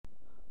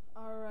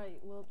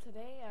So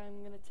today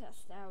I'm gonna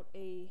test out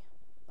a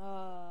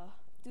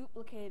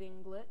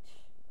duplicating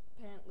glitch,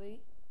 apparently,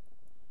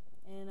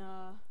 in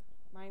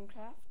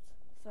Minecraft.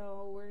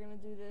 So we're gonna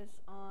do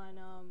this on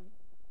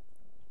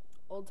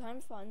Old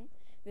Time Fun.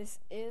 This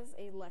is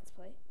a Let's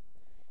Play.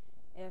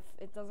 If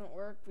it doesn't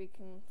work, we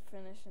can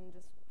finish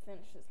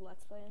this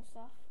Let's Play and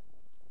stuff.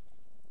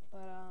 But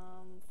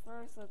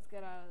first let's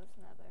get out of this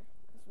nether,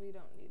 because we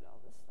don't need all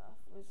this stuff.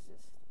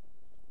 It's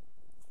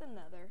the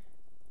nether.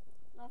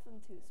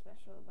 Nothing too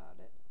special about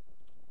it.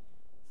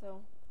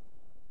 So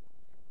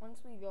once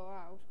we go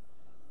out,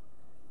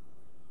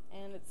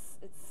 and it's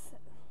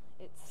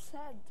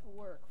said to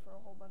work for a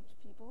whole bunch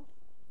of people,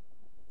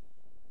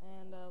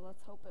 and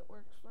let's hope it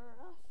works for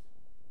us.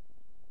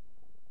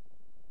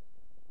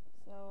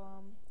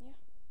 So yeah,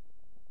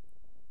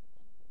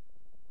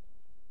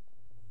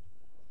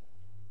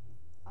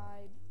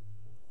 I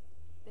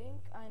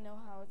think I know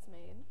how it's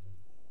made.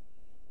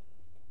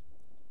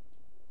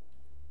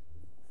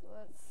 So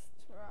let's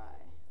try.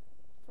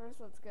 First,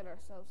 let's get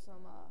ourselves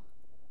some,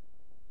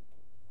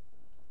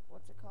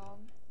 what's it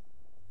called?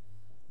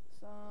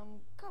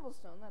 Some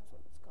cobblestone, that's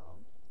what it's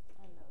called.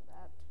 I know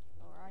that,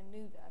 or I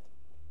knew that.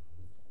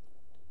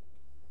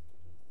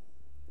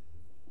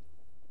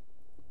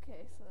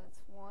 Okay, so that's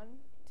 1,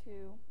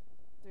 2,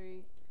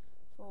 3,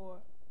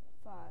 4,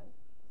 5,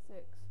 6,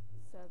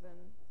 7,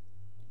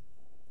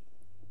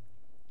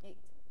 8.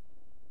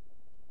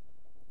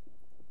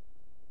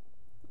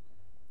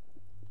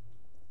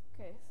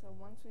 Okay, so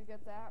once we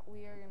get that,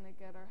 we are going to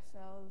get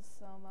ourselves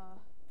some, our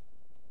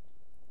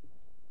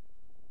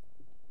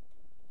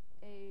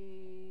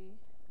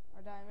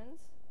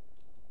diamonds.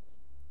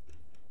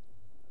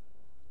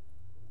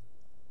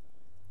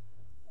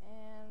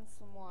 And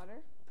some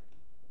water.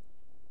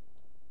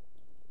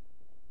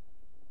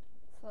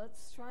 So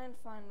let's try and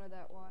find where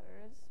that water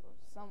is, or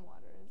some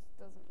water is.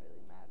 It doesn't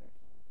really matter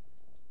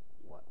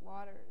what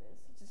water it is,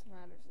 it just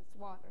matters it's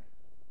water.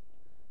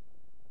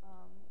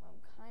 I'm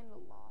kind of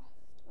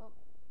lost. Oh,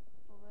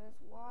 well, there's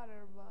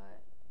water,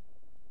 but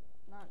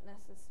not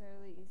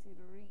necessarily easy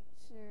to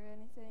reach or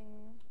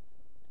anything.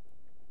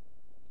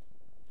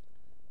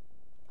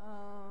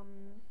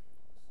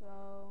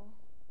 So,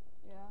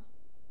 yeah.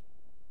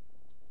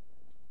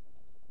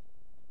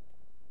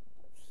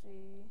 Let's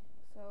see.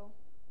 So,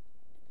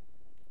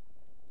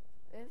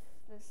 if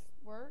this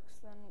works,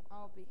 then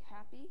I'll be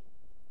happy.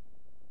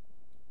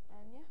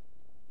 And yeah.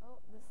 Oh,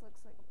 this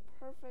looks like a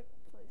perfect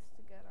place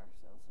to get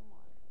ourselves some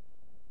water.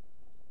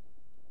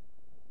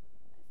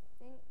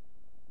 I think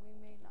we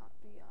may not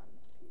be on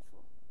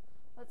peaceful.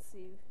 Let's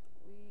see.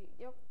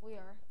 Yep, we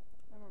are.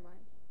 Never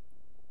mind.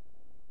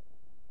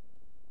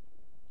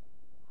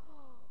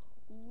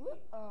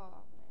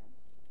 Oh man,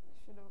 I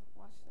should have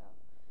watched out.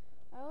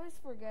 I always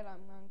forget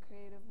I'm on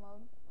creative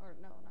mode. Or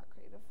no, not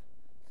creative.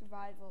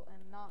 Survival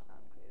and not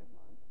on creative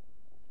mode.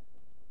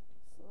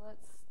 So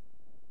let's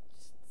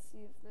just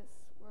see if this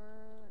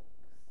works.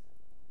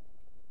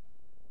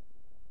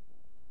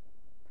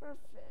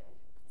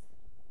 Perfect.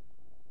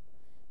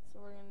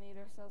 So we're going to need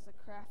ourselves a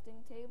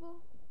crafting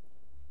table.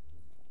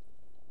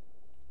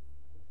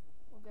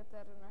 We'll get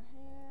that in our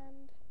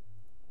hand.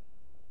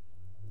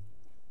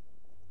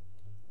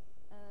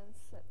 And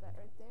set that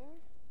right there.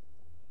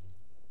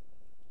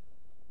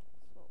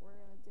 So what we're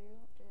going to do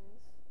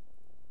is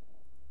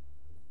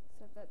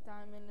set that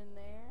diamond in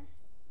there.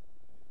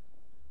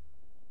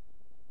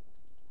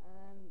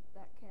 And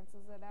that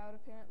cancels it out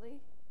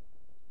apparently.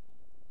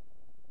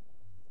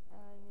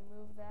 And you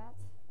move that,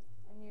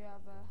 and you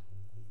have a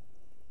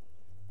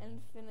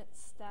infinite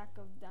stack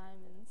of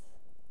diamonds.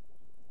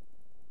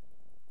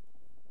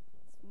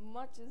 As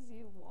much as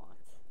you want.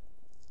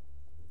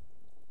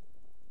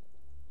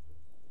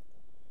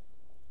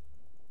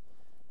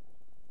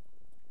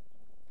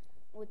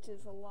 Which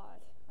is a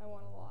lot. I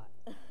want a lot.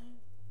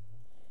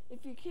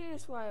 If you're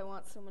curious why I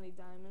want so many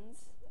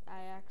diamonds,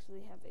 I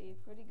actually have a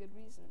pretty good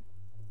reason.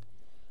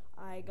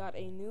 I got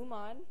a new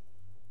mod.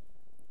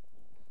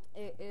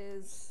 It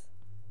is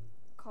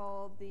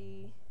called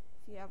the,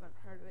 if you haven't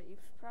heard of it, you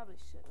probably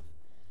should have,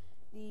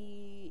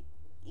 the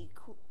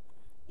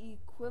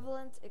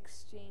equivalent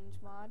exchange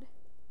mod,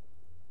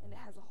 and it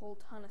has a whole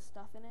ton of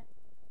stuff in it,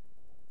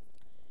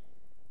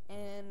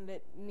 and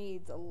it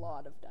needs a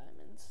lot of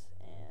diamonds,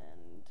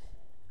 and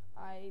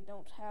I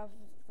don't have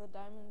the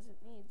diamonds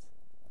it needs.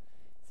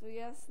 So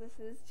yes, this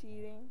is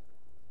cheating.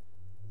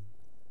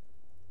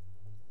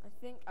 I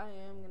think I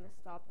am going to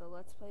stop the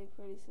Let's Play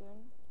pretty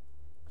soon,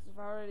 because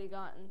I've already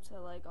gotten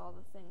to like all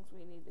the things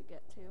we need to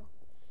get to.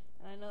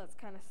 And I know it's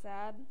kind of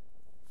sad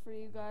for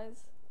you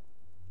guys,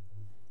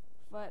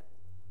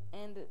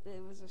 and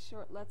it was a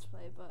short Let's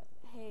Play, but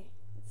hey,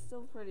 it's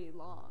still pretty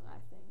long, I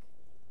think.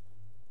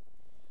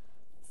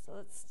 So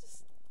let's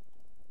just,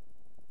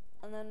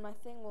 and then my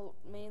thing will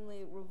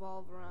mainly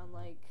revolve around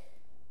like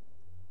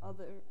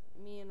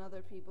me and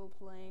other people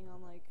playing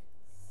on like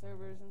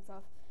servers and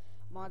stuff.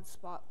 Mod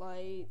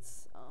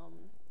spotlights,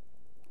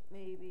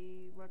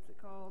 maybe, what's it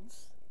called?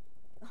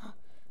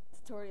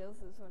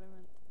 Tutorials is what I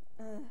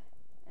meant.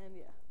 And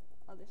yeah,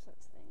 other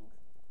such things.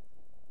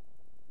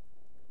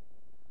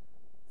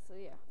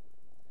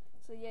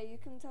 So yeah, you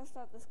can test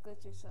out this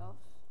glitch yourself.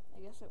 I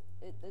guess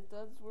it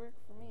does work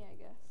for me, I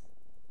guess.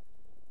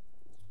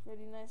 It's a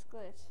pretty nice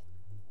glitch.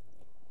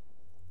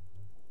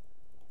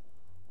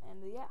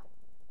 And yeah,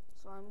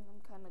 so I'm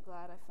kind of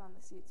glad I found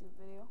this YouTube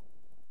video.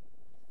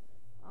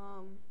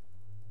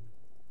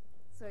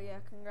 So yeah,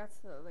 congrats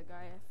to the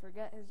guy. I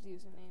forget his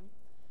username.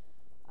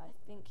 I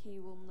think he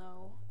will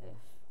know if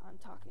I'm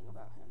talking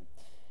about him,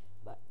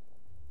 but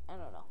I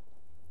don't know.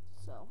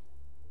 So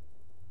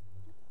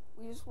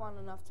we just want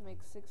enough to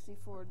make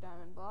 64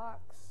 diamond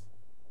blocks.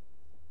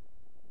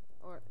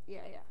 Or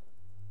yeah.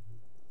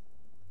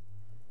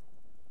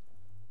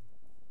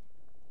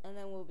 And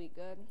then we'll be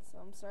good. So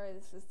I'm sorry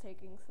this is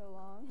taking so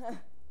long.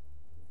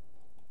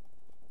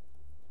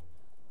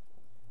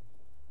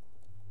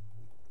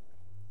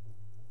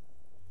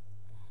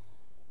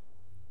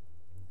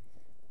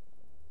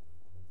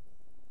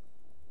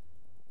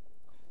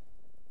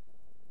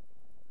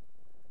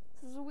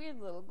 This is a weird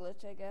little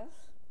glitch, I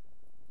guess.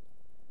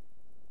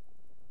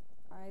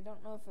 I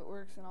don't know if it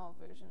works in all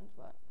versions,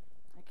 but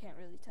I can't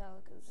really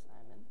tell because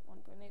I'm in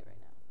 1.8 right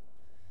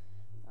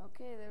now.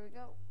 Okay, there we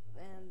go.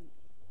 And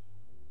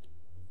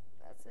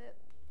that's it.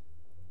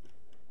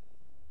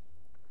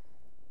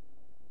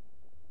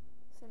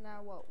 So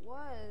now what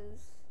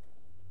was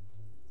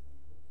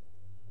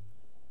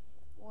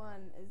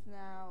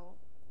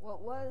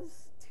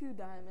 2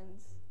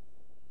 diamonds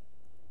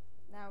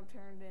now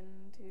turned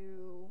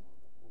into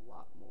a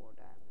lot more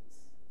diamonds.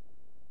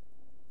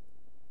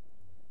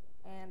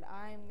 And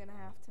I'm gonna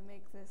have to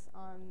make this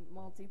on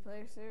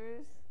multiplayer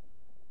servers,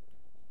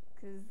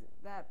 because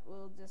that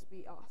will just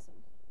be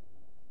awesome,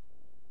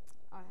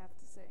 I have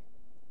to say.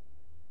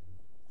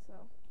 So,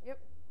 yep.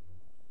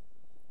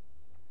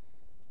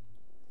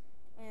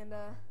 And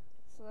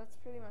so that's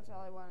pretty much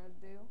all I wanted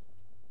to do.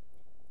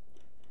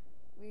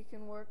 We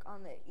can work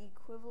on the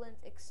equivalent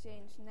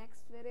exchange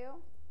next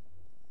video.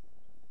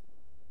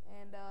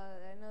 And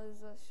I know this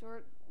is a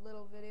short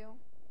little video.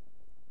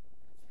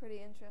 It's pretty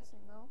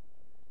interesting though.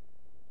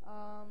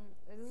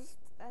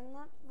 I'm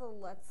not the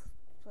let's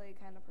play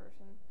kind of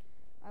person.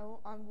 I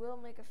will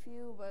make a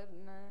few, but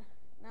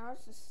now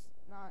it's just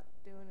not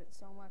doing it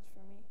so much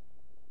for me.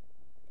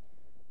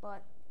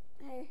 But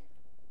hey,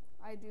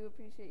 I do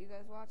appreciate you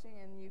guys watching,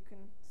 and you can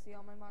see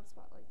all my mod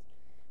spotlights.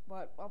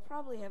 But I'll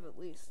probably have at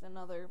least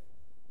another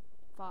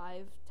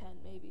 5, 10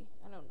 maybe.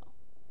 I don't know.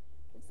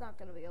 It's not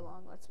going to be a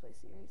long Let's Play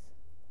series.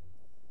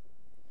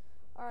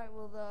 Alright,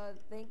 well,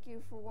 thank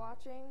you for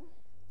watching,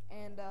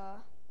 and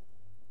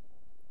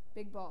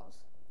big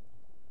balls.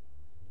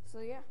 So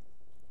yeah.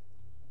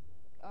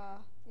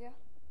 Yeah.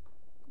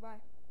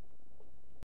 Goodbye.